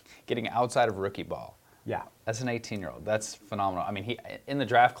ball, getting outside of rookie ball. Yeah. That's an 18-year-old. That's phenomenal. I mean, in the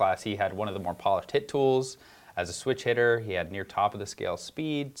draft class, he had one of the more polished hit tools. As a switch hitter, he had near top of the scale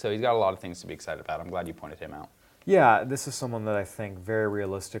speed. So he's got a lot of things to be excited about. I'm glad you pointed him out. Yeah, this is someone that I think very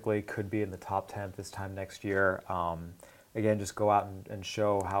realistically could be in the top 10 this time next year. Again, just go out and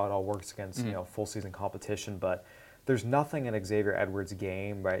show how it all works against full season competition. But there's nothing in Xavier Edwards'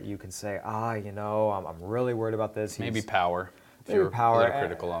 game, right? You can say, I'm really worried about this. Maybe power. Maybe power.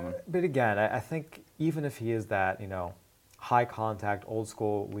 Critical of him. But again, I think even if he is that, high contact, old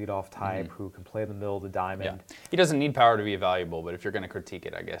school leadoff type who can play in the middle of the diamond. Yeah. He doesn't need power to be valuable, but if you're going to critique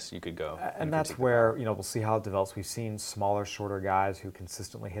it, I guess you could go. And that's where, we'll see how it develops. We've seen smaller, shorter guys who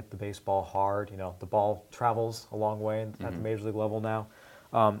consistently hit the baseball hard. The ball travels a long way at the major league level now.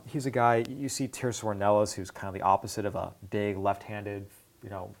 He's a guy, you see Tirso Ornelas, who's kind of the opposite of a big left-handed,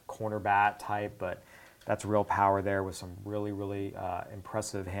 corner bat type, but that's real power there with some really, really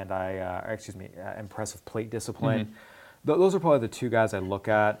impressive impressive plate discipline. Those are probably the 2 guys I look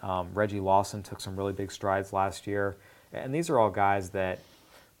at. Reggie Lawson took some really big strides last year, and these are all guys that,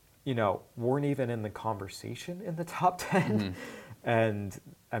 weren't even in the conversation in the top 10. And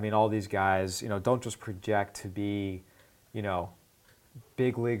I mean, all these guys, don't just project to be,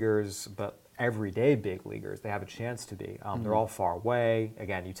 big leaguers, but everyday big leaguers. They have a chance to be. They're all far away.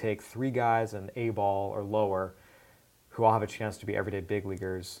 Again, you take 3 guys in A-ball or lower who all have a chance to be everyday big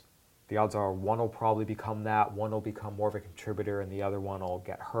leaguers. The odds are one will probably become that, one will become more of a contributor, and the other one will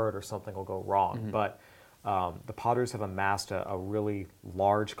get hurt or something will go wrong. But the Padres have amassed a really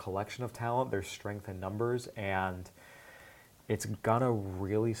large collection of talent. There's strength in numbers, and it's gonna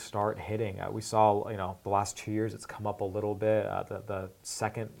really start hitting. We saw, the last 2 years, it's come up a little bit. The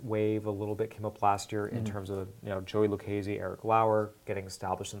second wave a little bit came up last year in terms of, Joey Lucchesi, Eric Lauer getting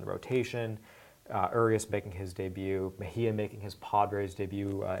established in the rotation, Urias making his debut, Mejia making his Padres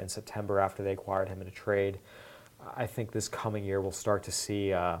debut in September after they acquired him in a trade. I think this coming year we'll start to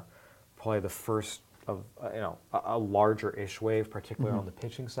see probably the first of, a larger-ish wave, particularly on the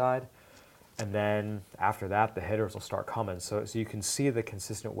pitching side. And then after that, the hitters will start coming. So you can see the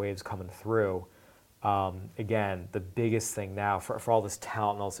consistent waves coming through. Again, the biggest thing now, for all this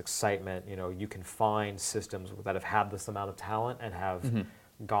talent and all this excitement, you can find systems that have had this amount of talent and have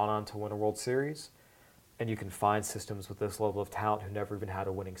gone on to win a World Series. And you can find systems with this level of talent who never even had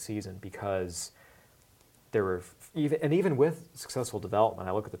a winning season because there were, even with successful development,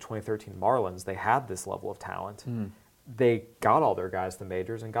 I look at the 2013 Marlins, they had this level of talent. They got all their guys to the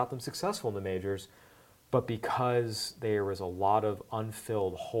majors and got them successful in the majors, but because there was a lot of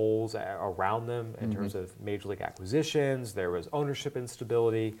unfilled holes around them in terms of major league acquisitions, there was ownership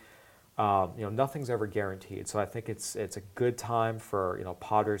instability. Nothing's ever guaranteed. So I think it's a good time for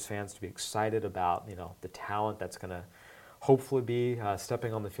Padres fans to be excited about the talent that's going to hopefully be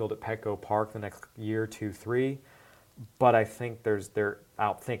stepping on the field at Petco Park the next year, 2, 3. But I think there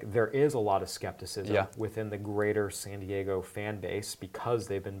is a lot of skepticism within the greater San Diego fan base because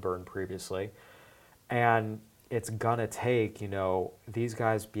they've been burned previously. And it's going to take, these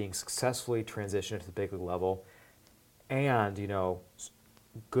guys being successfully transitioned to the big league level and,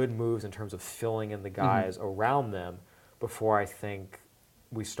 good moves in terms of filling in the guys around them before I think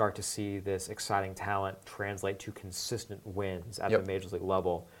we start to see this exciting talent translate to consistent wins at the major league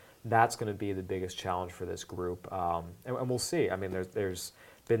level. That's going to be the biggest challenge for this group, and we'll see. I mean, there's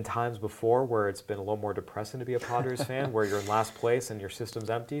been times before where it's been a little more depressing to be a Padres fan, where you're in last place and your system's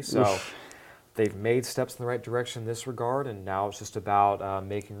empty. So they've made steps in the right direction in this regard, and now it's just about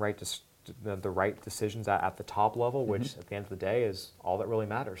making the right decisions at the top level, which at the end of the day is all that really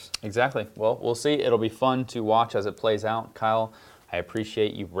matters. Exactly. Well, we'll see. It'll be fun to watch as it plays out. Kyle, I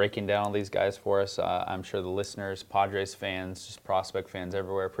appreciate you breaking down all these guys for us. I'm sure the listeners, Padres fans, just prospect fans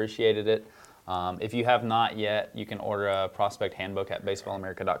everywhere appreciated it. If you have not yet, you can order a prospect handbook at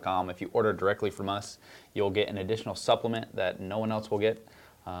baseballamerica.com. If you order directly from us, you'll get an additional supplement that no one else will get.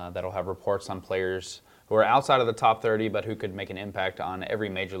 That'll have reports on players who are outside of the top 30, but who could make an impact on every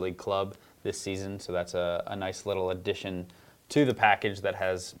major league club this season. So that's a nice little addition to the package that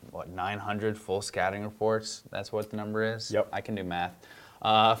has, 900 full scouting reports? That's what the number is? Yep. I can do math.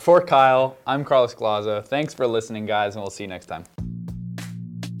 For Kyle, I'm Carlos Glazo. Thanks for listening, guys, and we'll see you next time.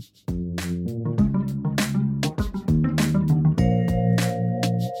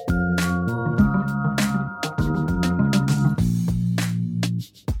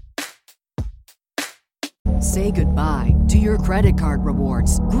 Say goodbye to your credit card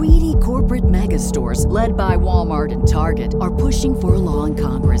rewards. Greedy corporate mega stores, led by Walmart and Target, are pushing for a law in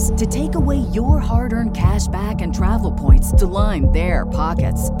Congress to take away your hard-earned cash back and travel points to line their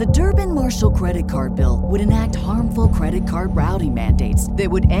pockets. The Durbin-Marshall credit card bill would enact harmful credit card routing mandates that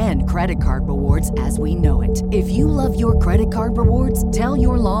would end credit card rewards as we know it. If you love your credit card rewards, tell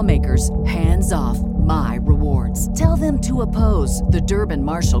your lawmakers, hands off my rewards. Tell them to oppose the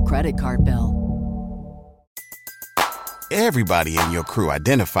Durbin-Marshall credit card bill. Everybody in your crew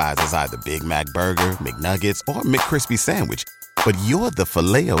identifies as either Big Mac Burger, McNuggets, or McCrispy Sandwich. But you're the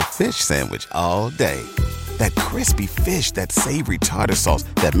Filet-O-Fish Sandwich all day. That crispy fish, that savory tartar sauce,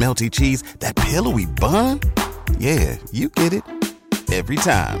 that melty cheese, that pillowy bun. Yeah, you get it. Every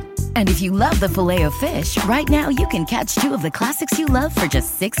time. And if you love the Filet-O-Fish, right now you can catch two of the classics you love for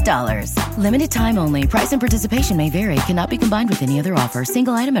just $6. Limited time only. Price and participation may vary. Cannot be combined with any other offer.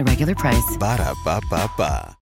 Single item at regular price. Ba-da-ba-ba-ba.